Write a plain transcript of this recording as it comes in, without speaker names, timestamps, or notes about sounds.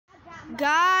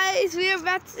Guys, we are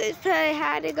about to play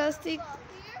hide and go seek.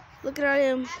 Look at all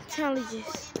them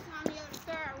challenges.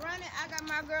 I got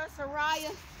my girl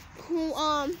Soraya, who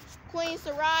Queen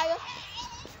Soraya.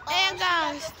 And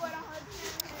guys,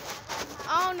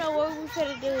 I don't know what we're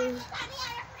gonna do.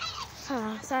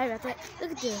 Sorry about that.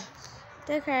 Look at them.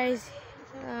 They're crazy.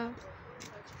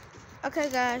 Okay,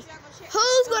 guys.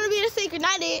 Who's gonna be the seeker?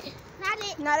 Not it.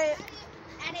 Not it.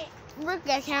 Brooke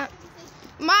got count.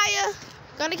 Maya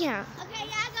gonna count. Okay,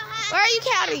 y'all go hide. Where are you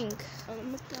counting?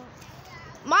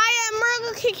 Maya and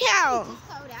Brooke can count.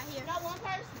 Cold out here. Not one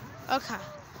person. Okay.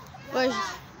 Where's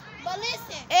But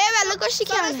listen. everybody? Look what she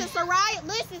counting.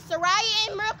 Listen, Soraya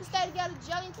and Merkel stay together.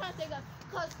 Jelly and Trunks, they go.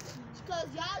 Cause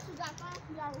y'all two got fun.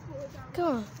 Y'all record. Come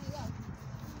on. Y'all.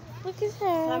 Look at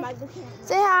her. Like the camera.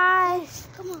 Say hi.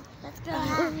 Come on. Let's go.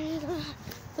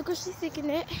 Look what she's sticking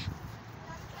at.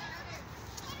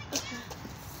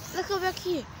 Look her back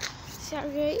here. See how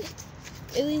great?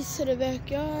 It leads to the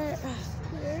backyard.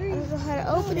 I don't know how to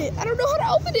open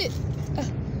it.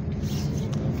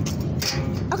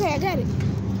 Okay, I got it.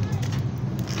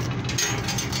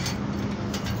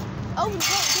 Open it.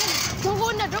 Don't go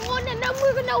in there. No,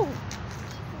 we're gonna know.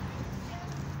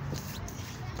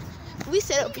 We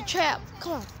set up a trap.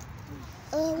 Come on.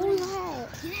 What do we gonna have?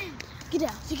 Get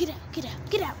out. Get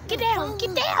down.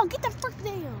 Get the fuck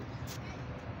down.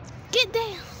 Get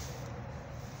down.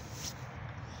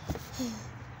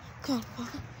 Come on.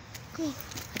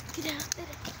 Get down.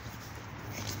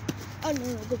 Oh, no,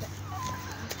 go back.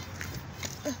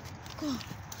 Come on.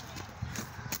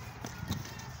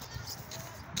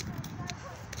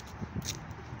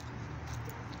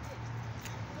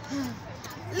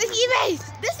 Look at your base.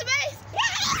 This is base.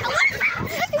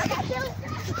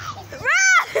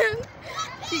 Run!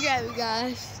 She got me,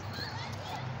 guys.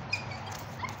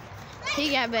 He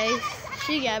got base.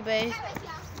 She got base.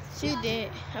 She did.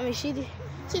 She did.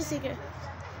 She's secret.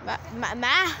 My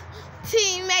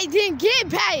teammate didn't get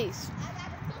base.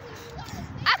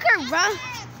 I could run.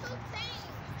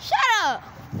 Shut up.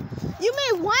 You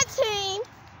mean one team?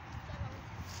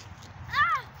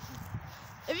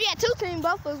 If you had two teams,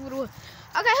 both of us would have won.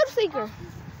 Okay, who's the seeker?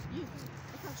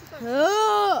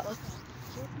 Oh.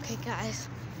 Okay, guys.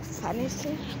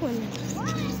 Financially winning.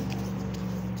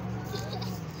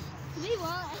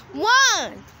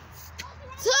 1,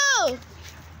 2,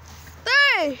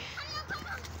 3,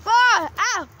 4,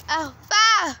 out,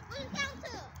 5,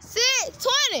 6,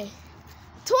 20,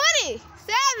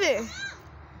 27,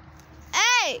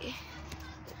 8,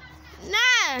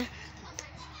 9,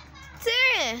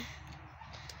 10,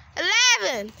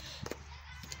 11,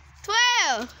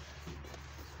 12,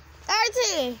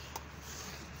 13,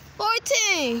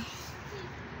 14,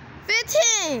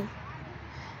 15,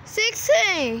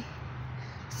 16,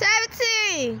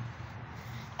 17,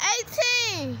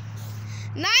 18,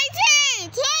 19,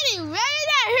 20, ready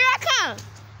now, here I come.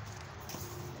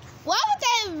 Why would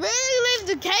they really leave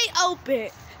the gate open?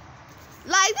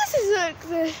 Like, this is I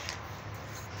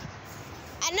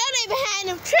know they behind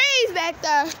them trees back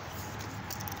there.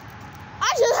 I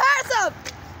just heard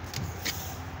something.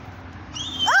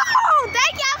 Oh,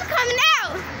 thank y'all for coming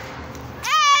out.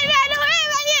 Hey, man, don't worry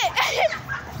about it.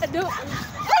 I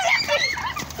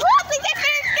think that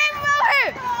thing came over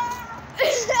here.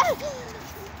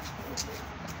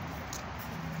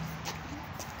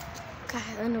 God,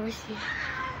 I don't know where she is.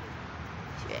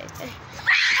 She right there.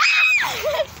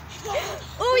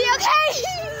 Oh, you okay?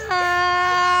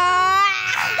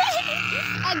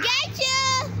 I got you.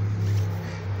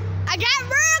 I got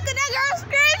Brooke and that girl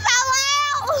screamed so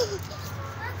loud.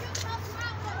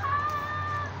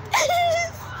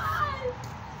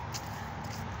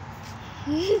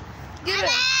 Get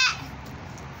it.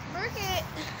 Work it.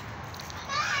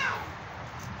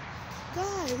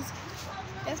 Guys,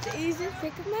 that's the easiest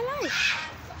pick of my life.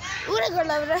 Ooh, that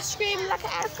girl over there screaming like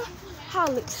an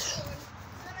alcoholic.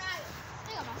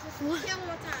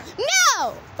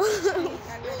 No!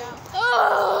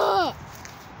 Oh!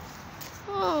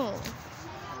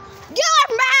 Get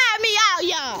behind me out,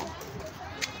 y'all!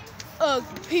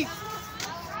 Ugly people.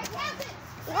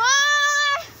 1,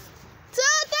 2,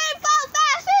 3, 4,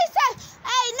 5, 6, 7,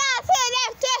 8, 9, 10,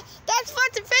 11, 12, 13,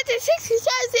 14, 15, 16,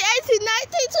 17, 18,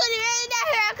 19, 20. Ready now,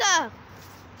 here I come.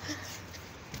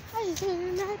 I just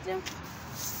didn't know them.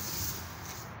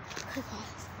 Okay,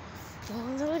 guys.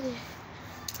 Don't load it.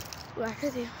 What I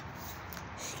could do.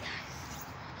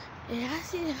 Yeah, I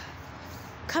see them.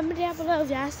 Comment down below if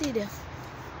y'all see them.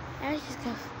 I just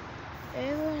go.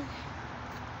 Everyone.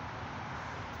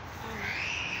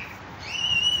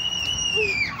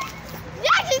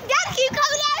 Y'all just gotta keep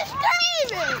coming out and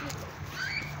screaming.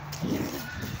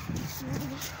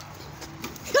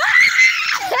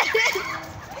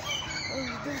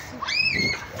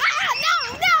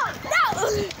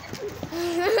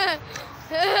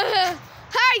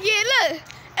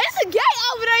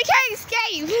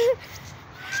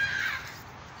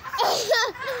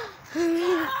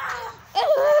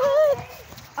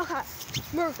 Okay,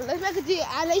 Miracle, let's make a deal.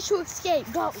 I'll let you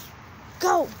escape. Go.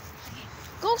 Go.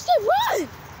 Go, stay, run.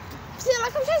 See,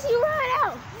 like I'm chasing you, run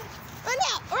out. Run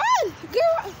out, run.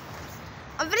 Girl.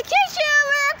 I'm gonna catch you,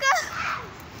 America.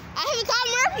 I haven't called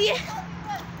America yet.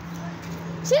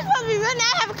 She's supposed to be running. I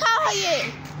haven't called her yet.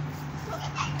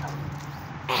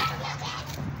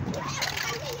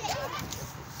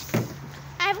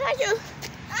 I haven't called you.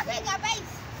 Okay, got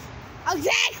base.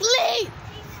 Exactly.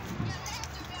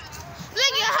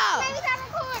 Look at her. Maybe I'm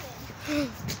recording.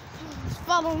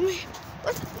 Follow me.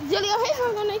 What's Jelly your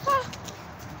headphones on their car?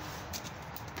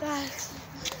 Guys,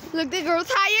 look, that girl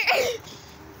tired.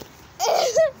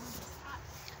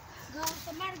 Go,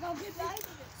 somebody go get me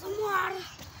some water.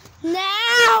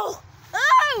 Now!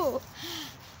 Oh!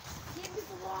 Give me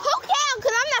some water. Who count?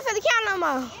 Because I'm not finna count no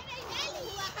more.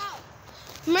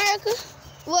 America?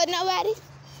 What, nobody?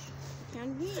 No!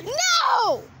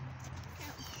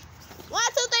 1, 2,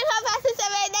 3, 4, 5, 6,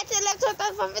 7, 8, 9, 10, 11, 12,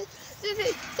 13, 14,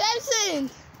 15, 16, 17,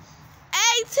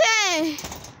 18.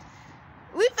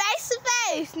 We face to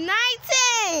face. 19.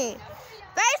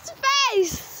 Face to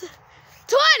face.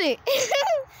 20.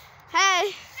 Hey.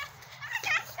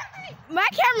 My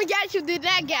camera got you, did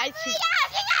I got you?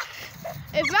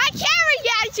 If my camera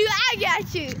got you, I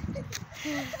got you.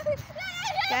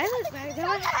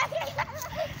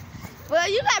 Well,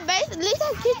 you got base. At least I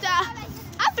get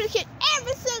I'm finna get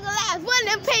every single last one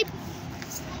of them people.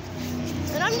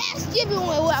 And I'm not skipping one.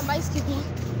 Well, I might skip one.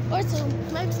 Or two.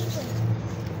 Maybe two.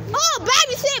 Oh,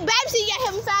 babysit. Babysit. You gotta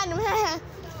help me find them.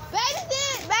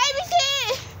 Babysit.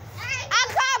 Babysit. I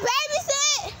call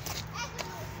babysit.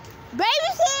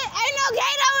 Babysit. Ain't no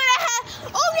gate over there.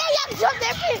 Oh, yeah, y'all can jump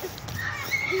that fence.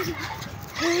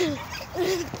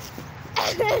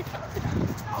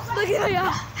 Look at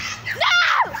y'all. No!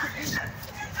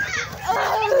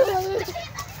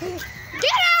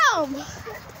 Get him!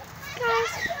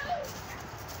 Guys,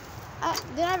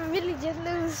 did I really just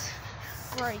lose?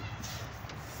 Right.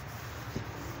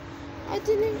 I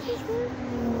didn't just lose.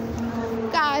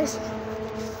 Guys,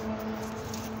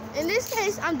 in this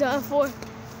case, I'm done for.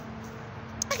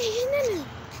 I can't get nothing.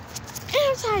 And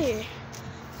I'm tired.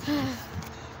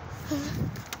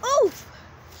 Oof!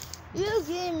 You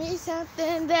give me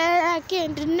something that I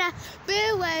can't deny.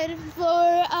 Been waiting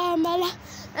for all my life.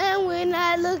 And when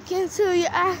I look into your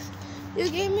eyes, you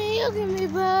give me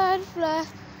butterfly.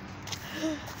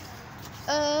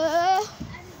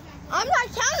 I'm not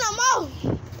counting no more.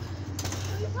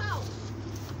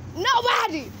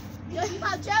 Nobody. Yo, you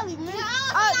call Jelly, man.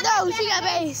 Oh, no, she got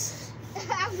base.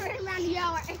 I'm running around the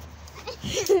yard.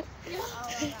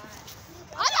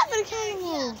 I'm not gonna count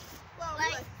him.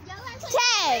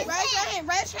 Tag. Raise your hand.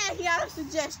 Raise your hand. He got a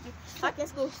suggestion. Okay,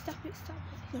 let's go. Stop it.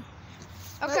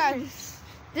 Okay.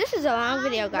 This is a long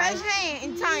video, guys. Raise your hand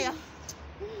and Tanya.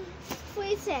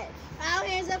 Free set. All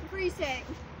hands up, free set.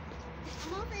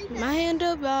 My hand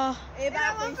up, y'all.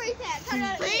 Everybody want free set.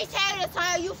 Free set is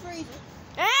Tanya, you freezing.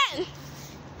 And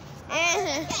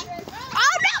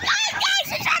oh no, guys,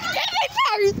 he's trying to get me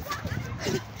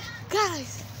first.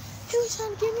 Guys, he was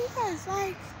trying to get me first.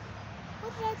 Like,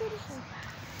 what did I do to him?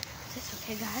 It's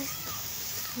okay, guys.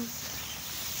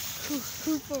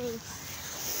 Who froze?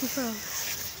 Who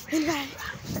froze? Anybody?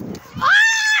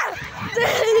 Ah! Look at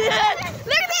that!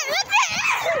 Look at that!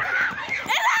 It's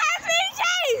a high-speed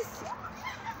chase!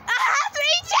 A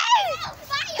high-speed chase!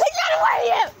 He's trying to worry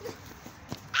you!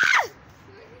 Ah!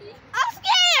 I'm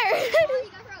scared!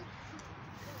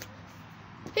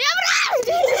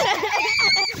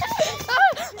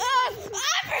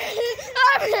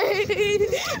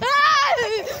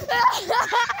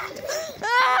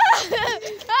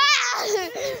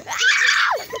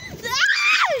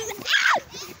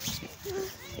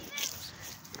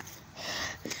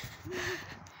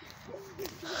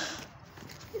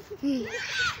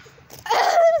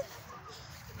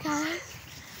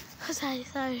 Guys, I'm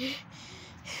sorry.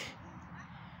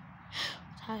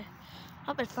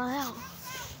 I'm gonna fly out.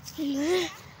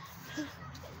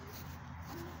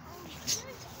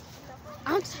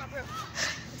 I'm sorry.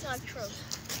 It's on control.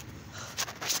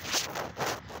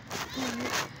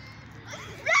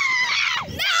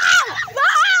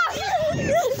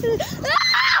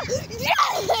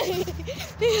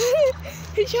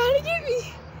 He's trying to get me.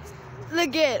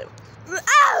 Look at him.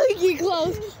 Oh, he get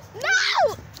close.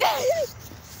 No!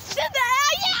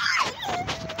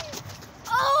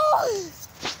 Oh!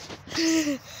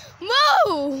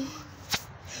 Move!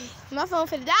 My phone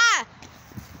finna die.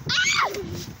 Ah!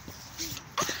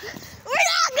 We're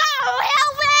not going.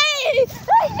 Help me! He's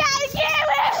trying to get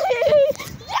me.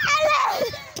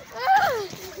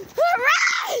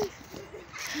 Run!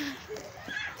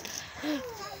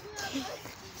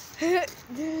 Hey.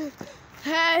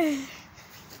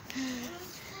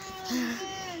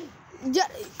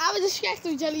 I was distracted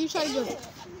with Jelly. You try to go.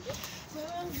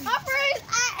 I'm freeze.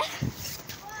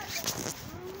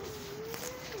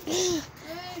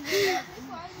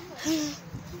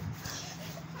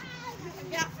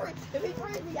 If he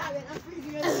freeze me, I'm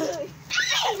freezing you. I'm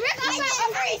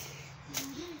freeze.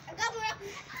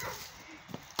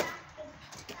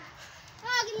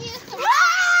 Oh, give me a story.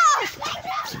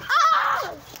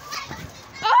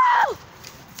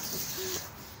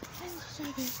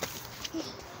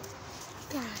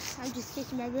 Gosh, I'm just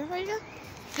kissing my breath right now.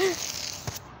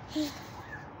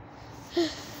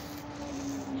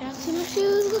 Y'all see my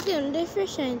shoes? Look at them. They're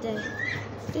fresh, ain't they?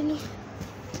 Didn't they?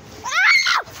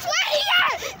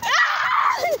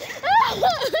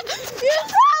 You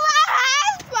stole my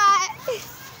hot spot.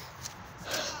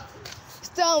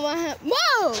 Stole my hot.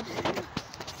 Move!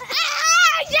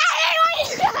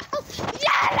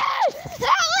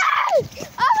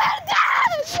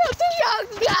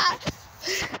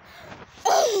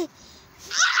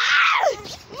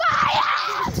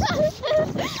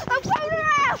 I'm coming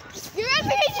around! Give it to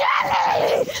me,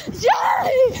 Jelly!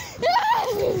 Jelly!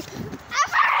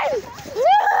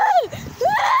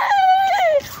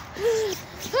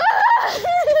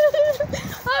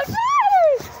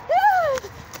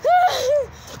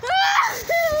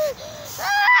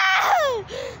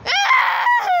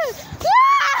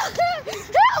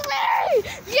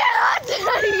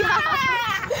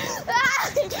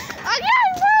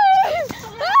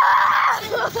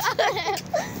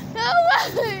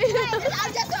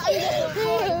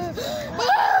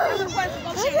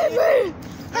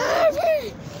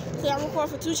 So I'm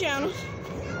recording for 2 channels.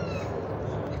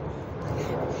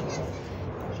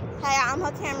 Hey, I'm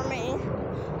her cameraman.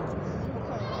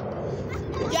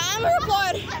 Yeah, I'm a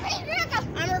recorder.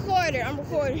 I'm a recorder. I'm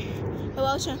recording.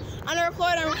 Hello, Sean. I'm a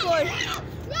recorder. I'm recording.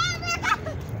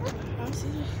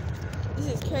 This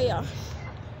is chaos.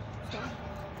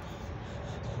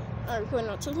 I'm recording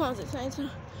on 2 phones at the same time.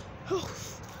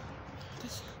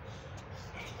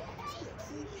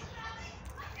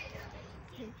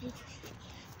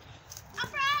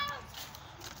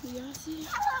 Y'all see?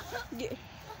 Yeah.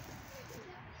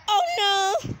 Oh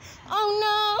no! Oh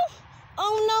no!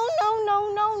 Oh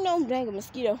no! Dang a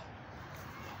mosquito.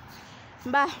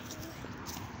 Bye.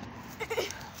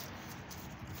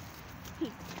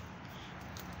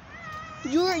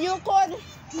 You recording?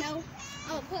 No.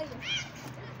 I'm putting it.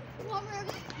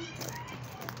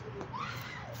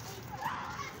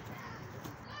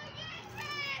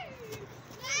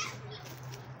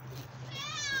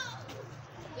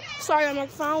 Sorry, I'm on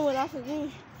the phone with off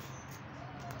again.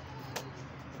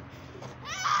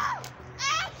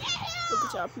 Look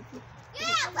at y'all people.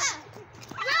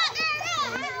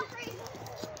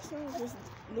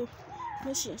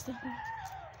 No shit stuff.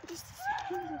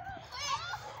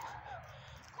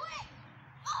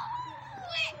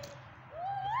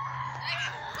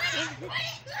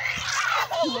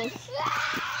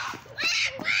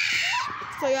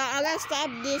 So y'all, I gotta stop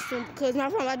this one because my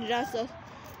phone about to die. So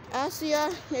I'll see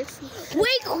y'all next week.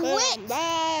 Wait, quit!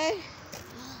 Bye.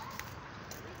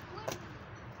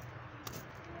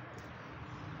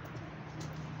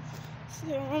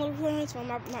 So I'm recording this on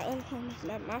my other phone,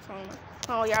 my phone.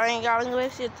 Oh, y'all ain't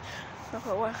let shit. My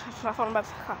phone about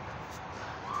to call.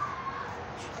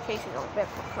 Casey's on the back.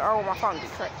 Oh, my phone be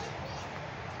cracked.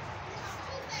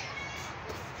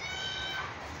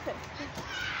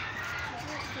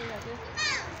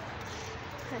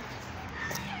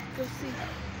 Go see.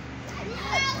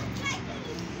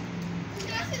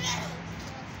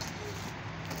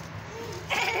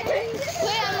 I'm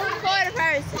a recorder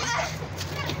person.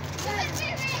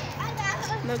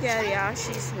 Look at her, y'all.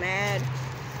 She's mad.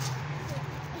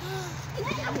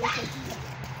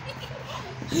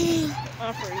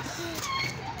 I'm freeze.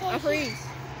 I'm freeze.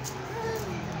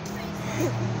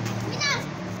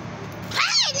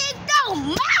 Hey, don't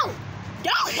move!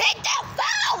 Don't hit the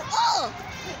phone!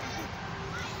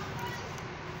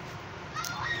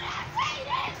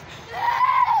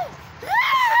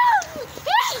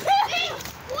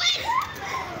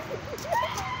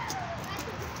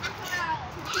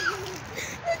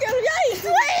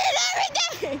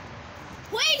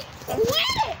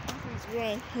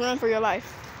 Run for your life.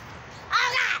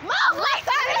 Oh God! Move! Wait!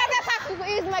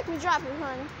 Please make me drop it,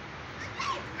 honey.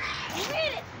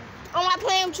 I'm not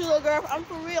playing with you, little girl. I'm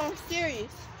for real. I'm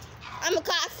serious. I'm gonna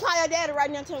call your daddy right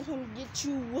now and tell him to come get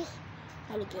you.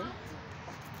 I look at him.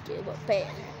 Get it bad.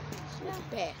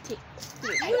 Bad. Take it.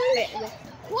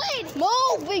 Wait!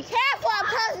 Move! Be careful! I'm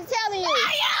constantly telling you.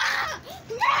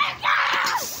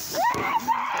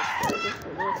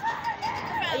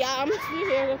 Y'all, I'm gonna sit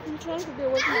here. I'm trying to do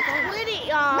with my phone. Quit it,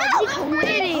 y'all. Quit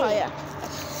it. Oh yeah.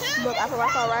 Look, I put my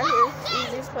phone right here.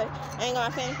 Easiest play. I ain't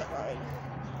gonna finish it already.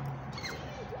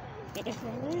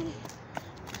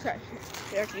 Okay,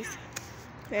 there it is.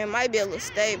 Man, it might be a little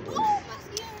stable.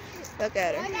 Look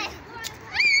at her. Look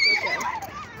at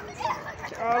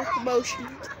her. All motion.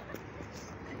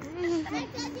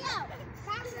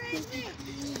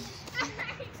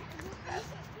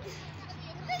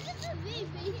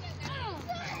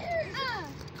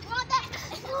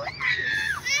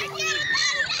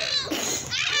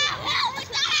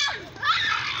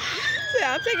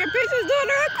 Yeah, I'm taking pictures doing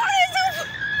the recording.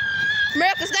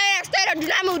 America, stay there, do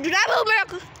not move,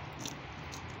 America.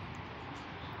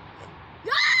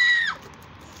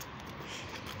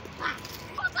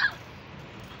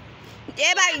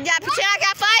 Everybody, y'all pretend I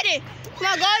got fighting. Come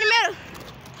on, go in the middle.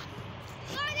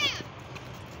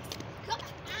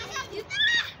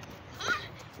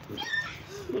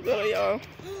 Look at y'all.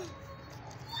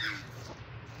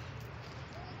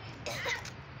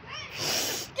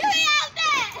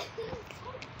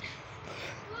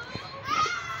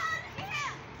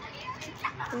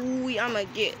 Ooh, I'm gonna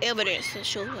get evidence to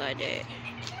show her that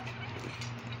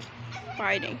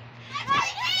fighting.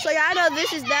 So y'all know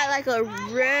this is not like a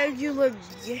regular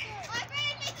game.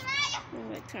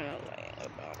 I'm kind of lying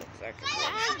about exactly.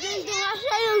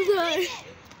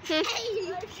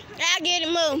 I get it,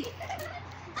 move.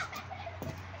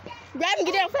 Grab and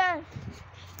get down fast.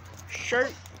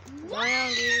 Shirt down,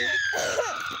 dude.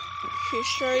 His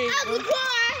shirt is.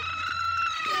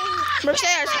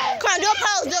 Mercedes, come on, do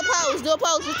a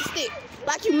pose with the stick.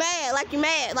 Like you mad, like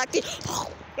this.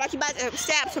 Like you about to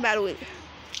stab somebody with it.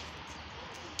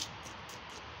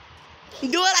 Do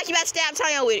it like you about to stab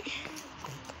Tanya with it.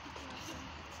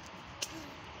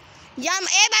 Y'all,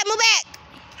 everybody move back.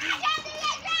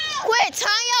 Quit,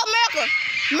 Tanya,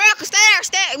 America, stay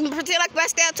there, pretend like you about to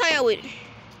stab Tanya with it.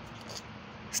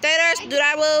 Stay there, do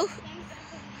that move.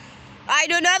 All right,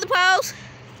 do another pose.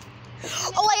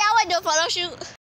 Oh wait, I want to do a photo shoot.